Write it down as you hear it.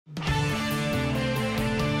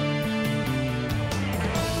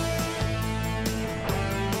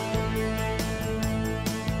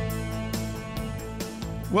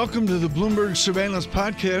Welcome to the Bloomberg Surveillance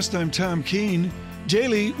Podcast. I'm Tom Keene.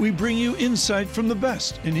 Daily, we bring you insight from the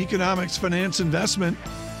best in economics, finance, investment,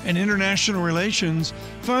 and international relations.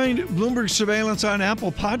 Find Bloomberg Surveillance on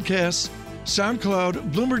Apple Podcasts,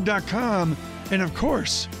 SoundCloud, Bloomberg.com, and of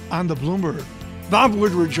course, on the Bloomberg. Bob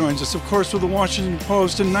Woodward joins us, of course, with the Washington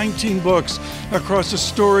Post and 19 books across a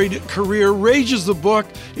storied career. Rage is the book.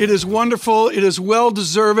 It is wonderful. It is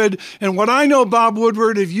well-deserved. And what I know, Bob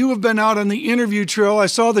Woodward, if you have been out on the interview trail, I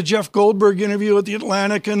saw the Jeff Goldberg interview at the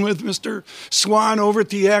Atlantic and with Mr. Swan over at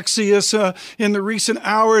the Axios in the recent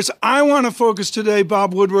hours. I want to focus today,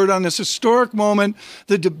 Bob Woodward, on this historic moment,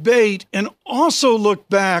 the debate, and also look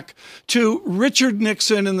back to Richard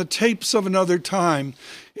Nixon and the tapes of another time.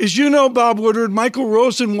 As you know, Bob Woodward, Michael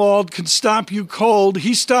Rosenwald can stop you cold.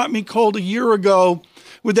 He stopped me cold a year ago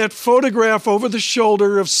with that photograph over the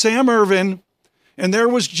shoulder of Sam Ervin, and there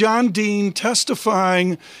was John Dean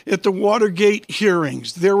testifying at the Watergate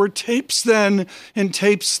hearings. There were tapes then and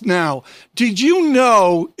tapes now. Did you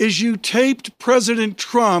know, as you taped President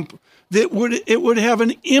Trump, that it would have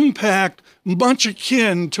an impact much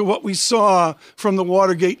akin to what we saw from the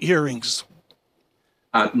Watergate hearings?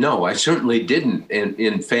 No, I certainly didn't. And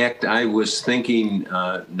in fact, I was thinking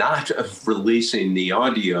not of releasing the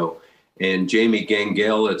audio. And Jamie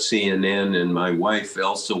Gangel at CNN and my wife,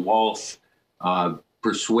 Elsa Walsh,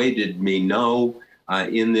 persuaded me no.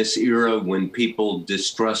 In this era when people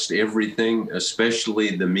distrust everything,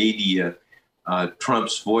 especially the media,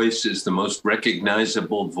 Trump's voice is the most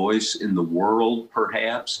recognizable voice in the world,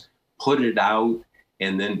 perhaps. Put it out,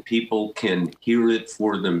 and then people can hear it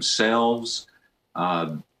for themselves.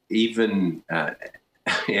 Even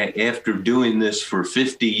after doing this for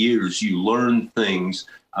 50 years, you learn things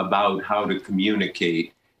about how to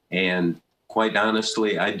communicate. And quite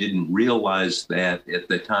honestly, I didn't realize that at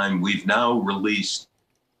the time. We've now released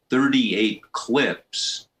 38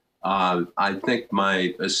 clips. I think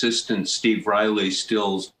my assistant, Steve Riley,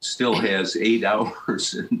 still has 8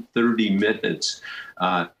 hours and 30 minutes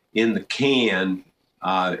in the can.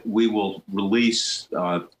 We will release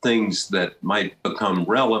things that might become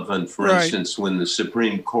relevant. For instance, when the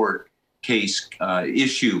Supreme Court case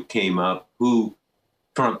issue came up, who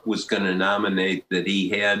Trump was going to nominate, that he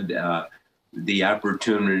had the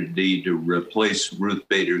opportunity to replace Ruth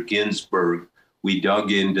Bader Ginsburg. We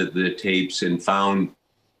dug into the tapes and found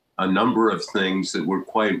a number of things that were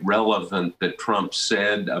quite relevant that Trump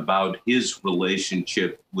said about his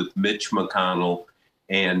relationship with Mitch McConnell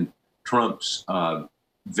and Trump's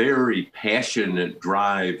very passionate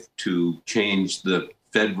drive to change the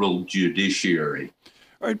federal judiciary.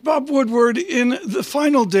 All right, Bob Woodward, in the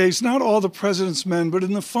final days, not all the president's men, but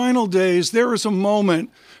in the final days, there was a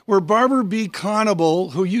moment where Barbara B.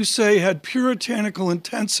 Conable, who you say had puritanical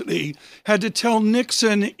intensity, had to tell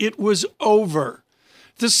Nixon it was over.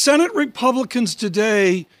 The Senate Republicans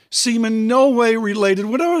today seem in no way related,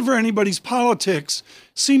 whatever anybody's politics,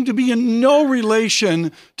 seem to be in no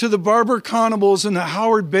relation to the Barbara Conables and the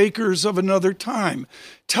Howard Bakers of another time.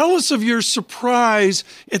 Tell us of your surprise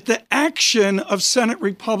at the action of Senate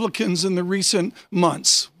Republicans in the recent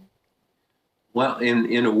months. Well,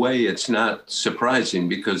 in a way, it's not surprising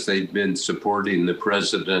because they've been supporting the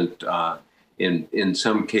president in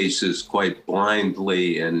some cases quite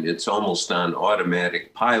blindly, and it's almost on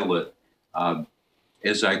automatic pilot.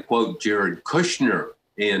 As I quote Jared Kushner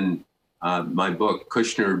in my book,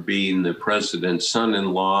 Kushner being the president's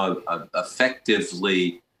son-in-law,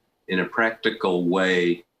 effectively, in a practical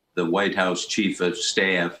way, the White House chief of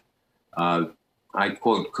staff. I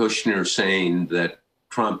quote Kushner saying that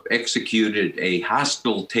Trump executed a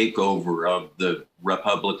hostile takeover of the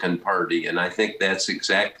Republican Party. And I think that's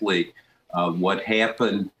exactly what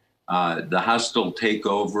happened. The hostile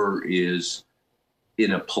takeover is,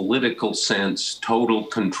 in a political sense, total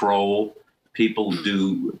control. People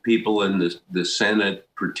in the Senate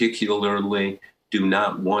particularly do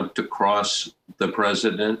not want to cross the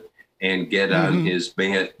president and get on his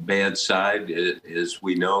bad side. As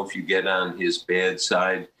we know, if you get on his bad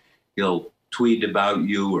side, he'll tweet about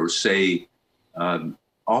you or say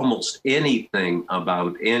almost anything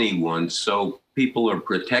about anyone. So people are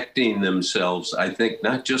protecting themselves, I think,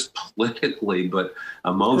 not just politically, but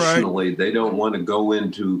emotionally. Right. They don't want to go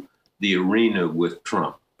into the arena with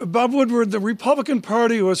Trump. Bob Woodward, the Republican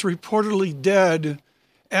Party was reportedly dead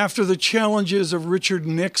after the challenges of Richard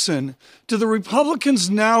Nixon. Do the Republicans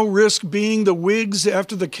now risk being the Whigs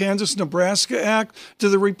after the Kansas-Nebraska Act? Do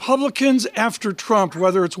the Republicans after Trump,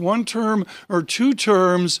 whether it's one term or 2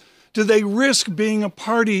 terms, do they risk being a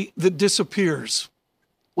party that disappears?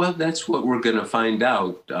 Well, that's what we're going to find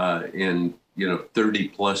out in 30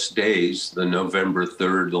 plus days, the November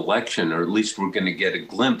 3rd election, or at least we're going to get a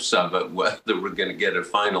glimpse of it. Whether we're going to get a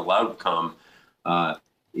final outcome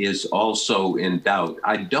is also in doubt.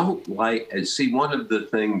 I don't see one of the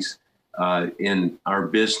things in our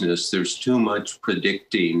business, there's too much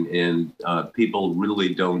predicting and people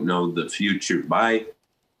really don't know the future. My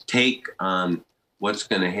take on what's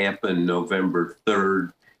going to happen November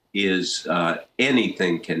 3rd is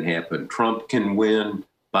anything can happen. Trump can win.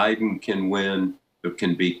 Biden can win. There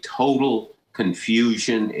can be total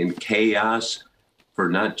confusion and chaos for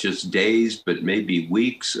not just days, but maybe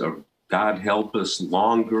weeks, or God help us,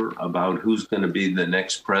 longer, about who's going to be the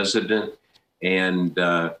next president. And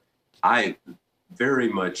I very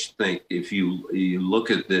much think if you look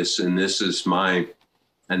at this, and this is my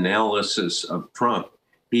analysis of Trump,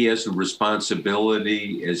 he has a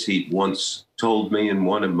responsibility, as he once told me in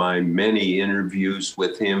one of my many interviews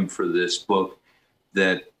with him for this book,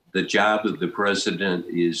 that the job of the president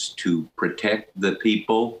is to protect the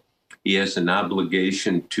people. He has an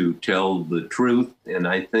obligation to tell the truth. And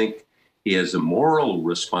I think he has a moral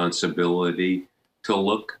responsibility to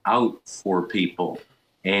look out for people.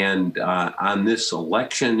 And on this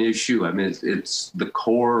election issue, I mean, it's the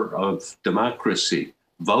core of democracy,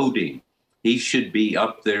 voting. He should be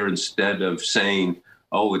up there instead of saying,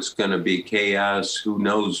 oh, it's going to be chaos. Who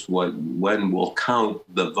knows when we'll count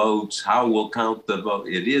the votes, how we'll count the vote.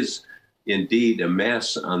 It is indeed a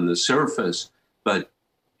mess on the surface, but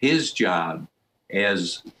his job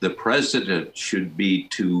as the president should be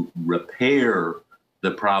to repair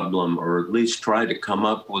the problem, or at least try to come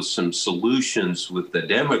up with some solutions with the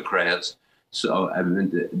Democrats. So, I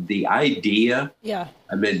mean, the idea,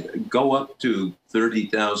 go up to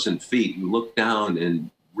 30,000 feet and look down and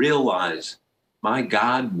realize, my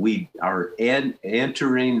God, we are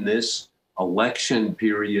entering this election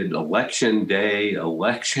period, election day,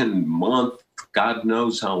 election month. God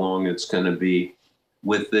knows how long it's going to be,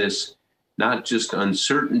 with this, not just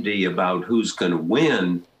uncertainty about who's going to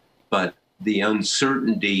win, but the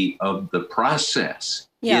uncertainty of the process.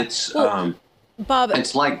 Yeah. It's, Bob,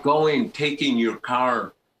 it's like taking your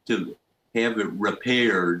car to have it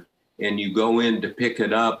repaired, and you go in to pick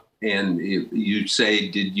it up, and you say,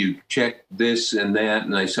 did you check this and that?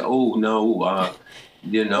 And I say, oh, no,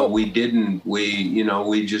 we didn't.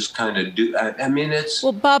 We just kind of do. I mean,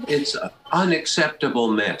 Bob, it's an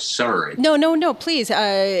unacceptable mess. Sorry. No, please.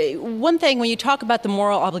 One thing, when you talk about the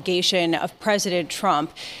moral obligation of President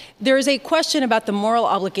Trump, there is a question about the moral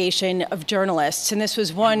obligation of journalists. And this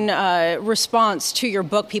was one response to your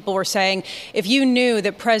book. People were saying, if you knew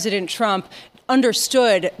that President Trump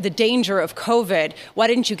understood the danger of COVID, why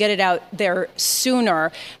didn't you get it out there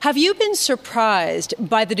sooner? Have you been surprised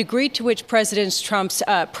by the degree to which President Trump's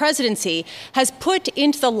presidency has put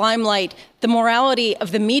into the limelight the morality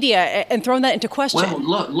of the media and thrown that into question?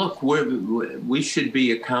 Well, look, we should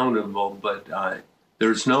be accountable, but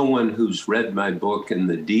there's no one who's read my book and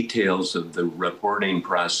the details of the reporting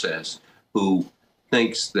process who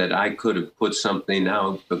thinks that I could have put something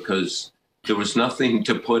out, because there was nothing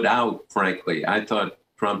to put out, frankly. I thought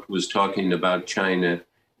Trump was talking about China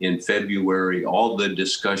in February. All the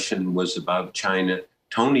discussion was about China.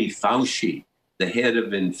 Tony Fauci, the head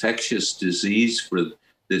of infectious disease for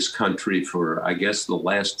this country for, I guess, the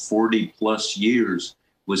last 40 plus years,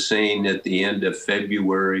 was saying at the end of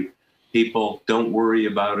February, people, don't worry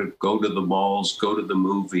about it. Go to the malls, go to the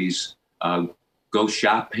movies, go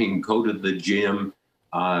shopping, go to the gym.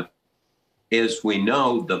 As we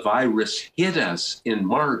know, the virus hit us in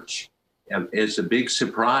March as a big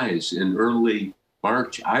surprise. In early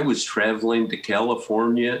March, I was traveling to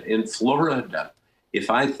California and Florida. If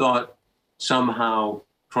I thought somehow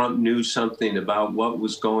Trump knew something about what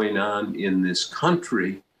was going on in this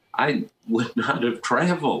country, I would not have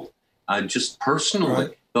traveled, just personally.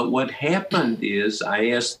 Right. But what happened is I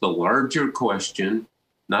asked the larger question,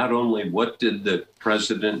 not only what did the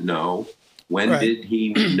president know, when did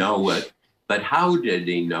he know it, but how did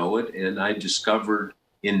he know it? And I discovered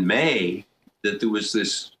in May that there was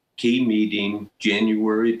this key meeting,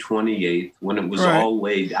 January 28th, when it was all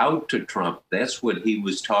laid out to Trump. That's what he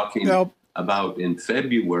was talking about in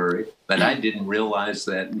February, but I didn't realize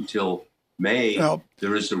that until May.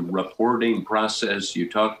 There is a reporting process. You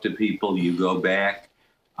talk to people, you go back.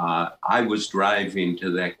 I was driving to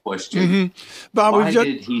that question. Mm-hmm. Bob, why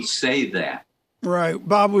did he say that? Right.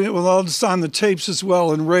 Bob, we'll all just on the tapes as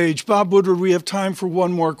well in Rage. Bob Woodward, we have time for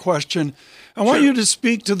one more question. I want you to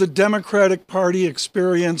speak to the Democratic Party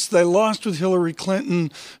experience. They lost with Hillary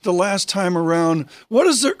Clinton the last time around. What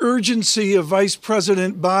is the urgency of Vice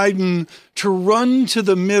President Biden to run to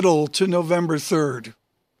the middle to November 3rd?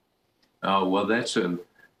 Oh, well, that's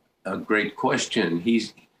a great question.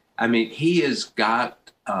 He has got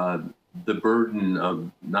the burden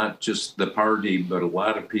of not just the party, but a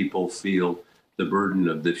lot of people feel the burden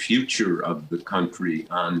of the future of the country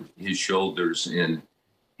on his shoulders and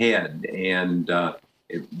head. And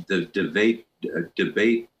the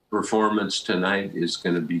debate performance tonight is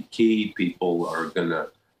going to be key. People are going to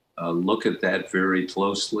look at that very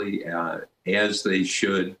closely, as they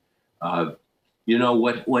should.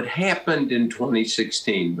 What happened in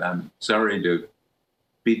 2016, I'm sorry to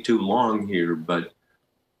be too long here, but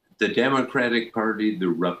the Democratic Party, the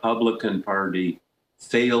Republican Party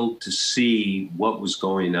failed to see what was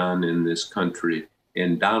going on in this country.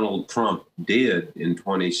 And Donald Trump did in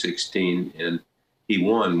 2016, and he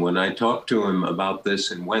won. When I talked to him about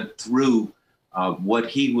this and went through what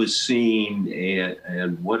he was seeing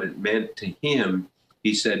and what it meant to him,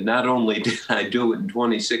 he said, not only did I do it in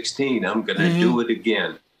 2016, I'm going to do it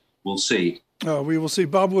again. We'll see. We will see.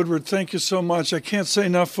 Bob Woodward, thank you so much. I can't say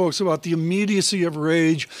enough, folks, about the immediacy of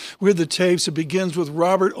Rage with the tapes. It begins with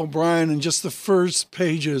Robert O'Brien, and just the first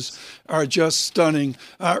pages are just stunning.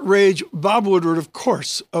 Rage, Bob Woodward, of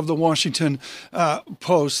course, of the Washington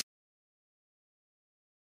Post.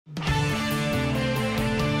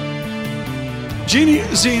 Jeannie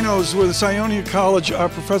Zenos with Ionia College,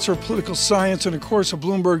 professor of political science and, of course, a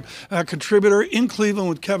Bloomberg contributor in Cleveland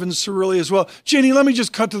with Kevin Cirilli as well. Jeannie, let me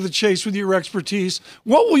just cut to the chase with your expertise.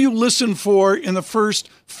 What will you listen for in the first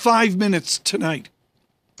 5 minutes tonight?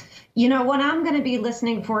 What I'm going to be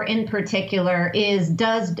listening for in particular is,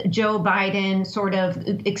 does Joe Biden sort of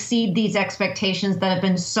exceed these expectations that have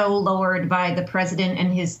been so lowered by the president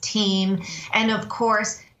and his team? And of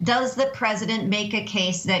course, does the president make a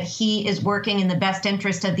case that he is working in the best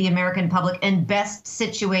interest of the American public and best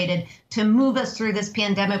situated to move us through this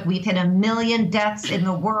pandemic? We've hit 1 million deaths in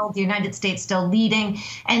the world, the United States still leading.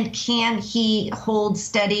 And can he hold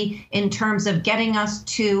steady in terms of getting us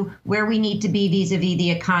to where we need to be vis-a-vis the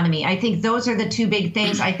economy? I think those are the two big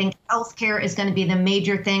things. I think healthcare is going to be the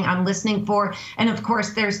major thing I'm listening for. And of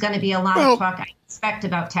course, there's going to be a lot of talk, I expect,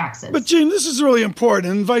 about taxes. But, Jean, this is really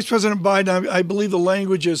important. And Vice President Biden, I believe the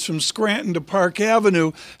language is from Scranton to Park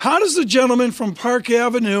Avenue. How does the gentleman from Park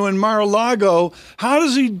Avenue and Mar-a-Lago, how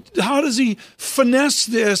does he finesse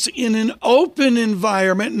this in an open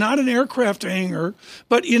environment, not an aircraft hangar,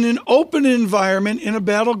 but in an open environment in a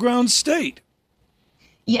battleground state?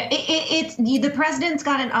 Yeah, it's the president's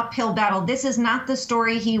got an uphill battle. This is not the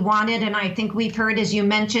story he wanted. And I think we've heard, as you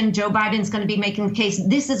mentioned, Joe Biden's going to be making the case.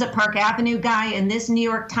 This is a Park Avenue guy, and this New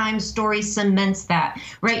York Times story cements that,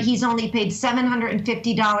 right? He's only paid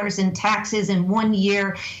 $750 in taxes in 1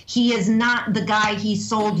 year. He is not the guy he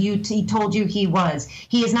told you he was.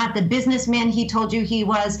 He is not the businessman he told you he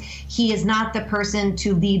was. He is not the person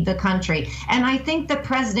to lead the country. And I think the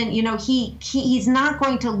president, he's not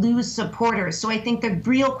going to lose supporters. So I think the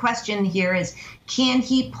real question here is, can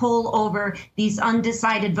he pull over these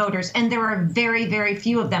undecided voters? And there are very, very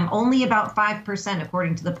few of them, only about 5%,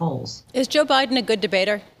 according to the polls. Is Joe Biden a good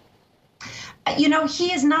debater?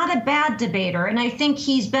 He is not a bad debater, and I think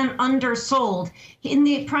he's been undersold. In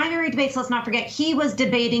the primary debates, let's not forget, he was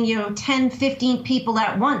debating, 10, 15 people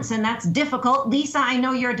at once, and that's difficult. Lisa, I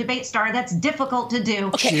know you're a debate star. That's difficult to do.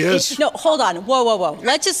 Okay. She is. No, hold on. Whoa.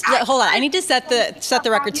 Let's just hold on. I need to set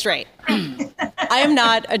the record straight. I am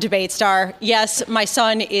not a debate star. Yes, my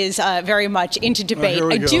son is very much into debate.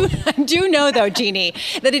 I do know, though, Jeannie,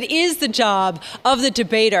 that it is the job of the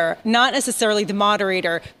debater, not necessarily the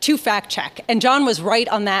moderator, to fact check. And John was right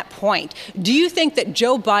on that point. Do you think that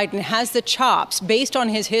Joe Biden has the chops, based on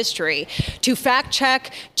his history, to fact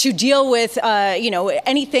check, to deal with,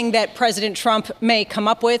 anything that President Trump may come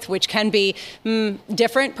up with, which can be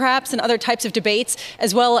different, perhaps, than other types of debates,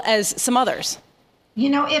 as well as some others?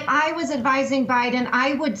 If I was advising Biden,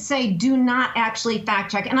 I would say do not actually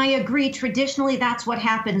fact check. And I agree, traditionally, that's what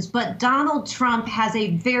happens. But Donald Trump has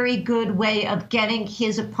a very good way of getting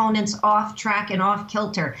his opponents off track and off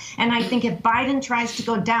kilter. And I think if Biden tries to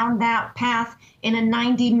go down that path in a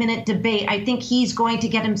 90-minute debate, I think he's going to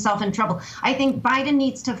get himself in trouble. I think Biden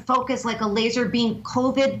needs to focus like a laser beam: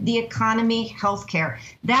 COVID, the economy, healthcare.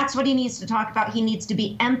 That's what he needs to talk about. He needs to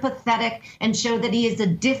be empathetic and show that he is a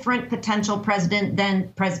different potential president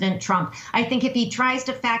than President Trump. I think if he tries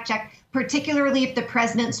to fact check, particularly if the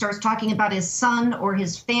president starts talking about his son or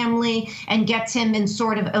his family and gets him in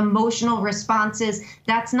sort of emotional responses.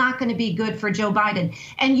 That's not going to be good for Joe Biden.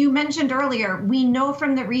 And you mentioned earlier, we know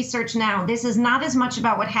from the research now, this is not as much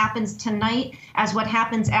about what happens tonight as what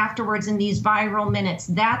happens afterwards in these viral minutes.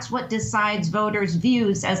 That's what decides voters'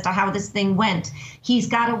 views as to how this thing went. He's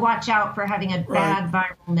got to watch out for having a bad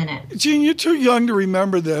viral minute. Gene, you're too young to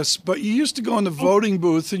remember this, but you used to go in the voting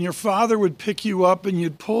booth and your father would pick you up and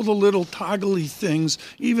you'd pull the little toggly things,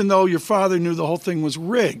 even though your father knew the whole thing was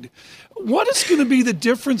rigged. What is going to be the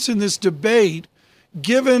difference in this debate,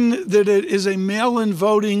 given that it is a mail-in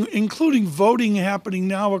voting, including voting happening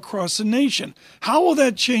now across the nation? How will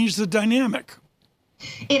that change the dynamic?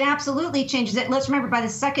 It absolutely changes it. Let's remember, by the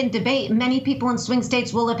second debate, many people in swing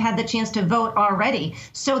states will have had the chance to vote already.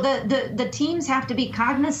 So the teams have to be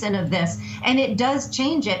cognizant of this, and it does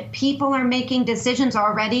change it. People are making decisions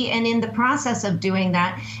already and in the process of doing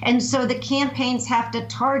that. And so the campaigns have to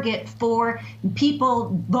target for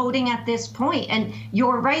people voting at this point. And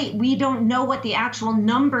you're right, we don't know what the actual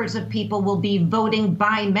numbers of people will be voting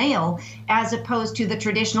by mail as opposed to the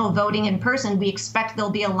traditional voting in person. We expect there'll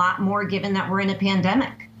be a lot more given that we're in a pandemic.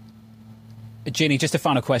 Jeannie, just a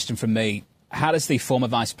final question from me. How does the former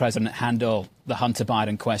vice president handle the Hunter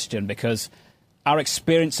Biden question? Because our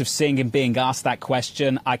experience of seeing him being asked that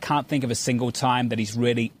question, I can't think of a single time that he's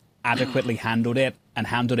really adequately handled it and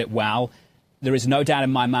handled it well. There is no doubt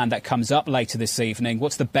in my mind that comes up later this evening.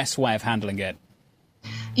 What's the best way of handling it?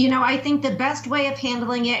 You know, I think the best way of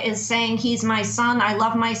handling it is saying, he's my son. I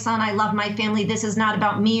love my son. I love my family. This is not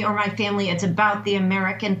about me or my family. It's about the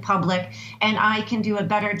American public. And I can do a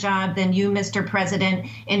better job than you, Mr. President,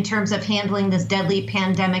 in terms of handling this deadly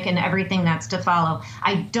pandemic and everything that's to follow.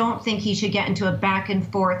 I don't think he should get into a back and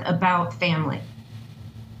forth about family.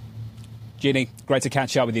 Jeannie, great to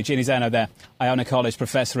catch up with you. Jeannie Zaino there, Iona College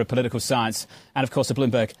professor of political science and, of course, a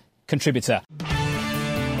Bloomberg contributor.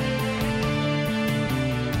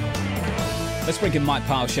 Let's bring in Mike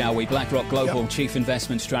Powell, shall we? BlackRock Global Chief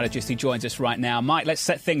Investment Strategist. He joins us right now. Mike, let's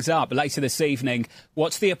set things up later this evening.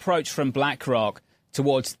 What's the approach from BlackRock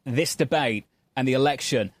towards this debate and the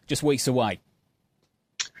election just weeks away?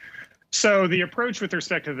 So the approach with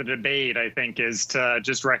respect to the debate, I think, is to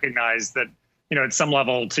just recognize that, you know, at some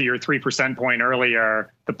level, to your 3% point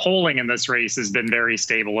earlier, the polling in this race has been very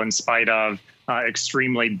stable in spite of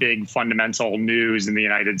extremely big fundamental news in the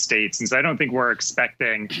United States. And so I don't think we're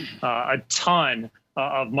expecting a ton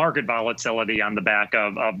of market volatility on the back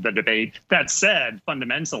of the debate. That said,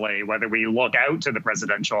 fundamentally, whether we look out to the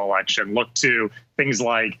presidential election, look to things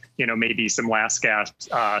like, you know, maybe some last gasp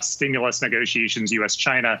stimulus negotiations,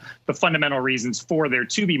 U.S.-China, the fundamental reasons for there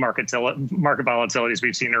to be market volatilities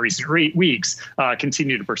we've seen in recent weeks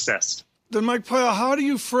continue to persist. Then, Mike Powell, how do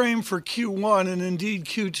you frame for Q1 and indeed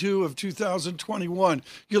Q2 of 2021?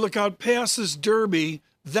 You look out past this derby,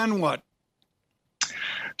 then what?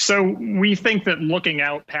 So we think that looking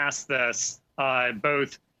out past this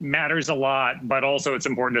both matters a lot, but also it's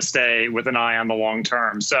important to stay with an eye on the long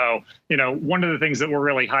term. So, you know, one of the things that we're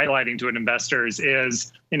really highlighting to investors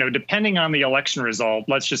is, you know, depending on the election result,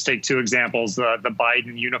 let's just take two examples, the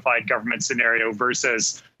Biden unified government scenario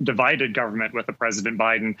versus divided government with the President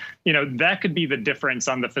Biden, you know, that could be the difference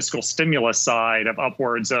on the fiscal stimulus side of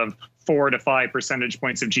upwards of 4 to 5 percentage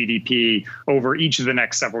points of GDP over each of the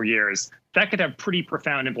next several years. That could have pretty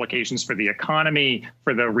profound implications for the economy,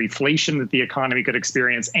 for the reflation that the economy could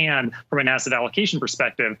experience, and from an asset allocation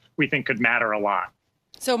perspective, we think could matter a lot.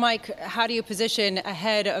 So, Mike, how do you position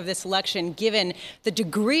ahead of this election, given the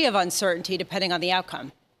degree of uncertainty depending on the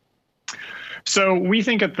outcome? So we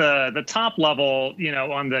think at the top level, you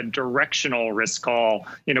know, on the directional risk call,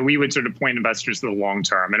 you know, we would sort of point investors to the long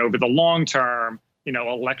term. And over the long term, you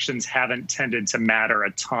know, elections haven't tended to matter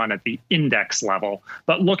a ton at the index level.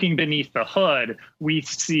 But looking beneath the hood, we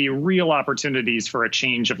see real opportunities for a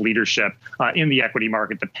change of leadership in the equity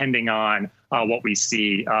market, depending on what we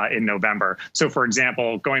see in November. So, for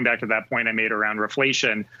example, going back to that point I made around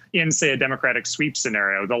reflation, in, say, a Democratic sweep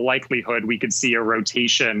scenario, the likelihood we could see a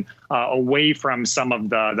rotation away from some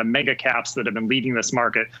of the mega caps that have been leading this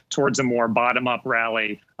market towards a more bottom-up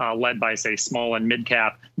rally led by, say, small and mid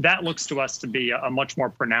cap, that looks to us to be a much more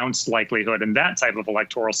pronounced likelihood in that type of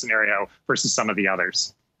electoral scenario versus some of the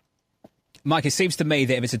others. Mike, it seems to me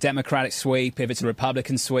that if it's a Democratic sweep, if it's a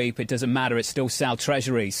Republican sweep, it doesn't matter. It's still sell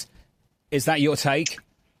treasuries. Is that your take?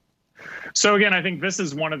 So again, I think this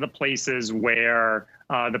is one of the places where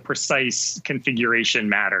the precise configuration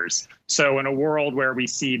matters. So in a world where we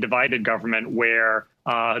see divided government, where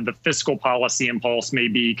the fiscal policy impulse may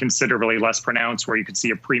be considerably less pronounced, where you could see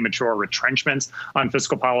a premature retrenchment on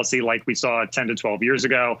fiscal policy like we saw 10 to 12 years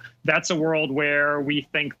ago. That's a world where we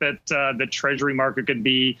think that the Treasury market could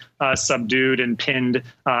be subdued and pinned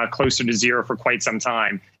closer to zero for quite some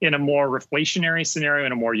time. In a more reflationary scenario,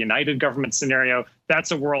 in a more united government scenario,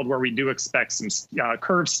 that's a world where we do expect some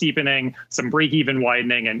curve steepening, some break-even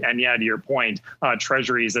widening, and yeah, to your point,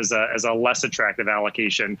 Treasuries as a less attractive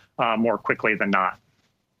allocation more quickly than not.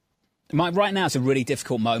 Mike, right now is a really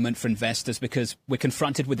difficult moment for investors because we're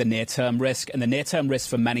confronted with the near-term risk, and the near-term risk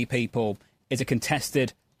for many people is a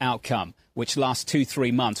contested outcome, which lasts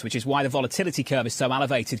 2-3 months, which is why the volatility curve is so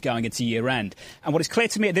elevated going into year-end. And what is clear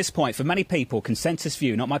to me at this point, for many people, consensus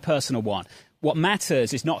view, not my personal one, what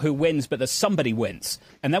matters is not who wins, but that somebody wins.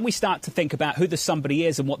 And then we start to think about who the somebody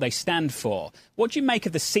is and what they stand for. What do you make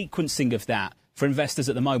of the sequencing of that for investors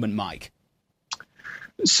at the moment, Mike?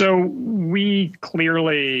 So we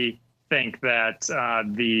clearly think that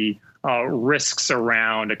the risks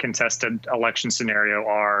around a contested election scenario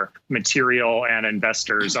are material, and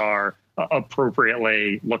investors are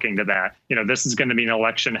appropriately looking to that. You know, this is going to be an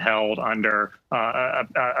election held under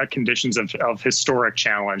conditions of historic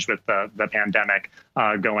challenge with the pandemic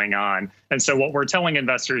going on. And so what we're telling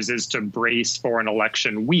investors is to brace for an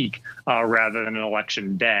election week rather than an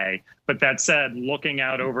election day. But that said, looking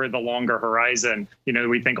out over the longer horizon, you know,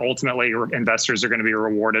 we think ultimately investors are going to be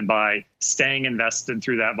rewarded by staying invested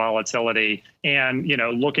through that volatility and, you know,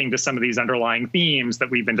 looking to some of these underlying themes that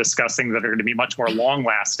we've been discussing that are going to be much more long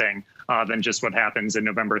lasting than just what happens in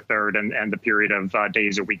November 3rd and the period of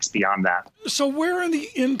days or weeks beyond that. So where in the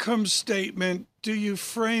income statement do you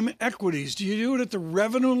frame equities? Do you do it at the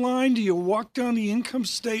revenue line? Do you walk down the income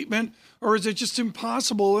statement? Or is it just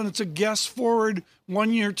impossible and it's a guess forward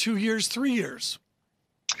 1 year, 2 years, 3 years?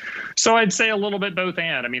 So I'd say a little bit both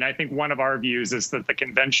and. I mean, I think one of our views is that the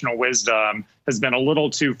conventional wisdom has been a little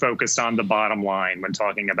too focused on the bottom line when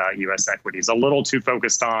talking about U.S. equities, a little too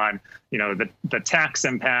focused on, you know, the tax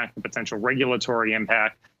impact, the potential regulatory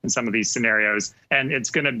impact in some of these scenarios. And it's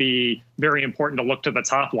going to be very important to look to the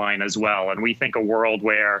top line as well. And we think a world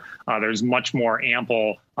where there's much more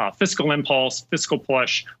ample fiscal impulse, fiscal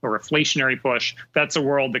push, or reflationary push, that's a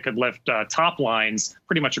world that could lift top lines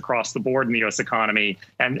pretty much across the board in the U.S. economy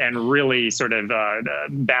and really sort of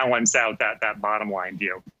balance out that bottom line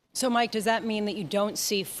view. So, Mike, does that mean that you don't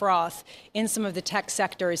see froth in some of the tech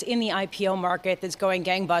sectors in the IPO market that's going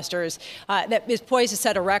gangbusters, that is poised to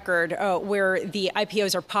set a record where the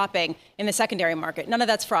IPOs are popping in the secondary market? None of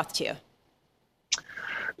that's froth to you?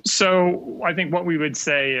 So I think what we would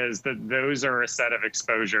say is that those are a set of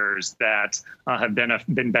exposures that have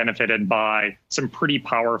been benefited by some pretty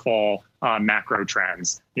powerful macro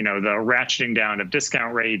trends. You know, the ratcheting down of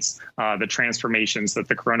discount rates, the transformations that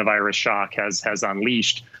the coronavirus shock has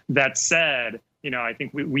unleashed. That said, you know, I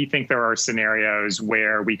think we think there are scenarios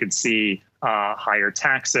where we could see higher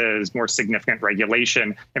taxes, more significant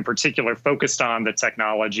regulation, in particular focused on the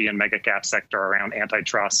technology and mega cap sector around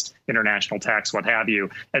antitrust, international tax, what have you.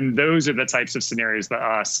 And those are the types of scenarios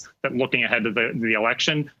that looking ahead to the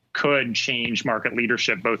election could change market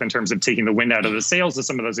leadership, both in terms of taking the wind out of the sails of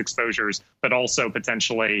some of those exposures, but also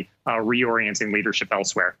potentially reorienting leadership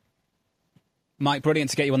elsewhere. Mike, brilliant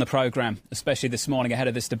to get you on the program, especially this morning ahead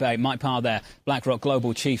of this debate. Mike Parr there, BlackRock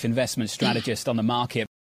Global Chief Investment Strategist on the market.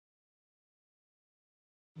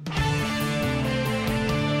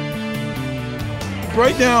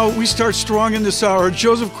 Right now, we start strong in this hour.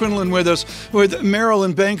 Joseph Quinlan with us with Merrill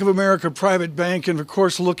and Bank of America Private Bank, and of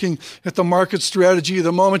course, looking at the market strategy of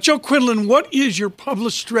the moment. Joe Quinlan, what is your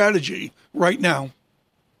published strategy right now?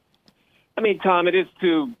 I mean, Tom, it is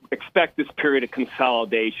to expect this period of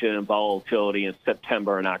consolidation and volatility in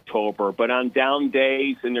September and October. But on down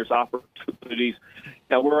days, and there's opportunities,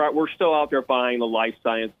 now we're still out there buying the life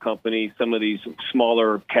science companies, some of these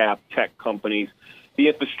smaller cap tech companies, the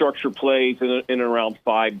infrastructure plays in and around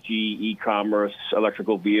 5G, e-commerce,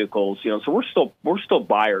 electrical vehicles. You know, so we're still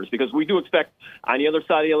buyers because we do expect on the other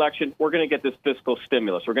side of the election we're going to get this fiscal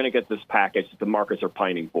stimulus. We're going to get this package that the markets are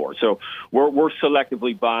pining for. So we're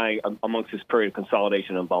selectively buying amongst this period of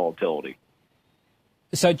consolidation and volatility.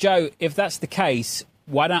 So, Joe, if that's the case,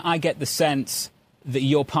 why don't I get the sense that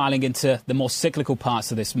you're piling into the more cyclical parts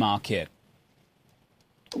of this market?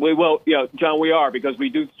 Well, you know, John, we are, because we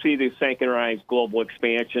do see the synchronized global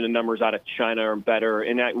expansion. The numbers out of China are better,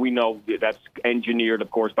 and that we know that's engineered, of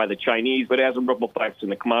course, by the Chinese, but it has a ripple effects in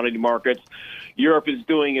the commodity markets. Europe is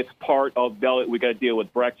doing its part of we got to deal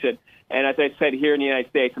with Brexit. And as I said here in the United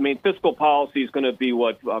States, I mean, fiscal policy is going to be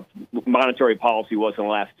what monetary policy was in the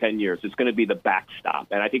last 10 years. It's going to be the backstop.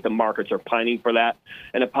 And I think the markets are pining for that.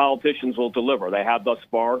 And the politicians will deliver. They have thus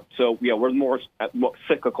far. So, yeah, we're more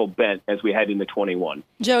cyclical bent as we head into 21.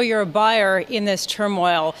 Joe, you're a buyer in this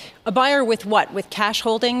turmoil. A buyer with what? With cash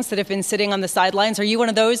holdings that have been sitting on the sidelines? Are you one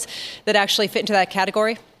of those that actually fit into that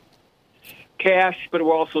category? Cash, but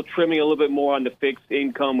we're also trimming a little bit more on the fixed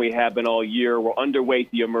income. We have been all year. We're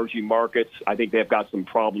underweight the emerging markets. I think they've got some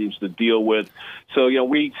problems to deal with. So,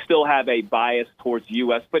 we still have a bias towards the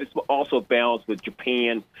U.S., but it's also balanced with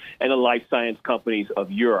Japan and the life science companies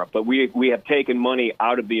of Europe. But we have taken money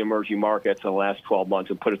out of the emerging markets in the last 12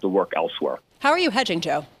 months and put it to work elsewhere. How are you hedging,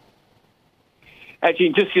 Joe?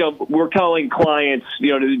 Actually, just, we're telling clients,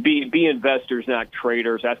 to be investors, not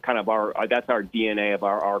traders. That's kind of our DNA of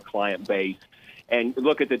our client base. And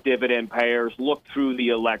look at the dividend payers, look through the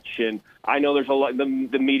election. I know there's a lot, the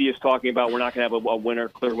media is talking about we're not going to have a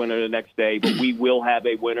clear winner the next day, but we will have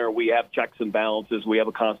a winner. We have checks and balances. We have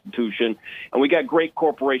a constitution. And we got great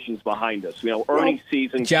corporations behind us. Earnings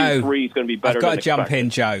season Joe, Q3 is going to be better I've got than to jump expected. in,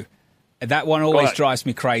 Joe. That one always drives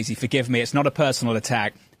me crazy. Forgive me. It's not a personal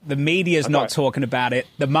attack. The media's not talking about it.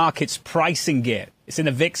 The market's pricing it. It's in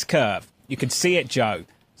the VIX curve. You can see it, Joe.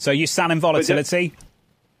 So you sound in volatility.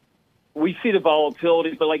 We see the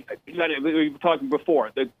volatility, but like we were talking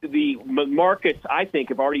before, the markets, I think,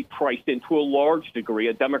 have already priced in to a large degree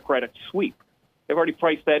a Democratic sweep. They've already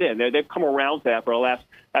priced that in. They've come around to that for the last.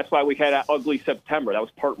 That's why we had that ugly September. That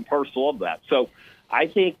was part and parcel of that. So I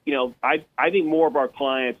think, I think more of our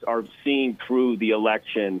clients are seeing through the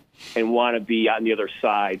election and want to be on the other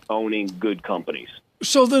side owning good companies.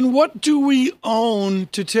 So then what do we own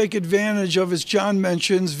to take advantage of, as John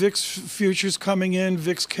mentions, VIX futures coming in,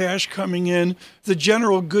 VIX cash coming in, the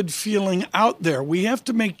general good feeling out there? We have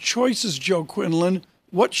to make choices, Joe Quinlan.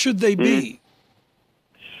 What should they be?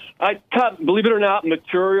 Believe it or not,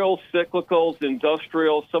 materials, cyclicals,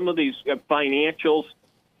 industrial, some of these financials,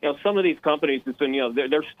 some of these companies, it's been,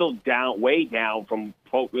 they're still way down from,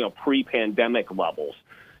 pre-pandemic levels.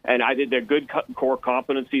 And I think they're good core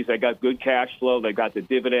competencies. They got good cash flow. They got the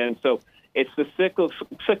dividends. So it's the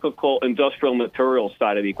cyclical industrial materials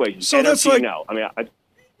side of the equation. So that's like, I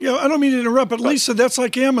don't mean to interrupt, but Lisa, that's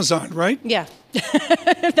like Amazon, right? Yeah,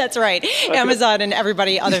 that's right. Okay. Amazon and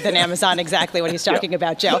everybody other than Amazon, exactly what he's talking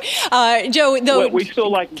about, Joe. Joe, though, we still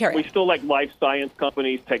like life science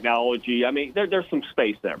companies, technology. I mean, there's some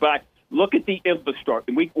space there, but. Look at the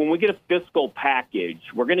infrastructure. When we get a fiscal package,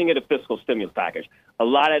 we're going to get a fiscal stimulus package. A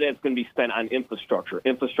lot of that's going to be spent on infrastructure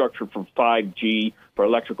for 5G, for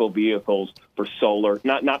electrical vehicles, for solar.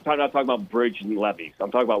 Not talking about bridge and levees.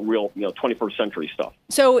 I'm talking about real, 21st century stuff.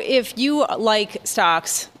 So if you like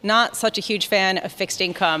stocks, not such a huge fan of fixed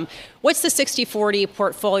income, what's the 60-40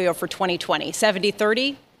 portfolio for 2020?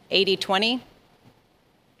 70-30, 80-20?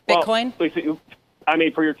 Bitcoin? Well,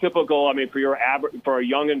 for your typical, for a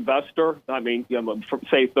young investor,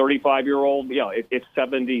 say 35-year-old, it's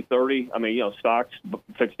 70-30. Stocks,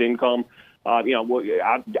 fixed income.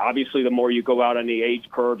 Obviously, the more you go out on the age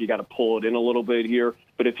curve, you got to pull it in a little bit here.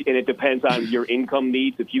 But it depends on your income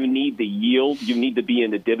needs. If you need the yield, you need to be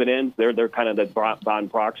in the dividends. They're kind of the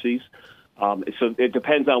bond proxies. So it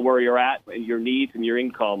depends on where you're at, and your needs and your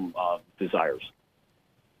income desires.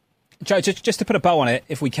 Joe, just to put a bow on it,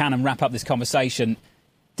 if we can, and wrap up this conversation,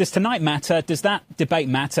 does tonight matter? Does that debate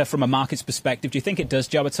matter from a market's perspective? Do you think it does,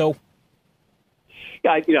 Joe, at all?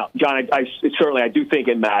 Yeah, John, I do think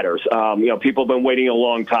it matters. People have been waiting a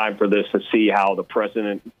long time for this to see how the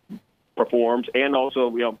president performs, and also,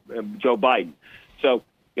 Joe Biden. So,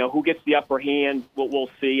 who gets the upper hand? We'll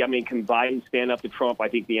see. Can Biden stand up to Trump? I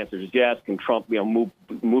think the answer is yes. Can Trump, move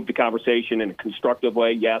the conversation in a constructive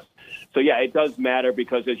way? Yes. So, yeah, it does matter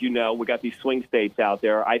because, as you know, we got these swing states out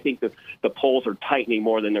there. I think that the polls are tightening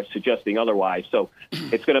more than they're suggesting otherwise. So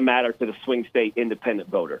it's going to matter to the swing state independent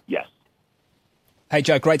voter. Yes. Hey,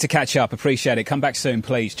 Joe, great to catch up. Appreciate it. Come back soon,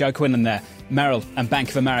 please. Joe Quinlan there, Merrill and Bank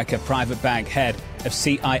of America Private Bank Head of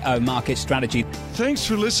CIO Market Strategy. Thanks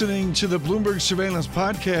for listening to the Bloomberg Surveillance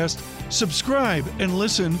Podcast. Subscribe and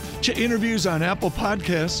listen to interviews on Apple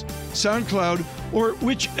Podcasts, SoundCloud, or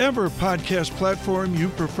whichever podcast platform you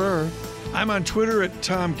prefer. I'm on Twitter at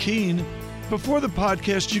Tom Keene. Before the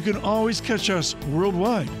podcast, you can always catch us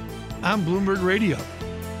worldwide on Bloomberg Radio.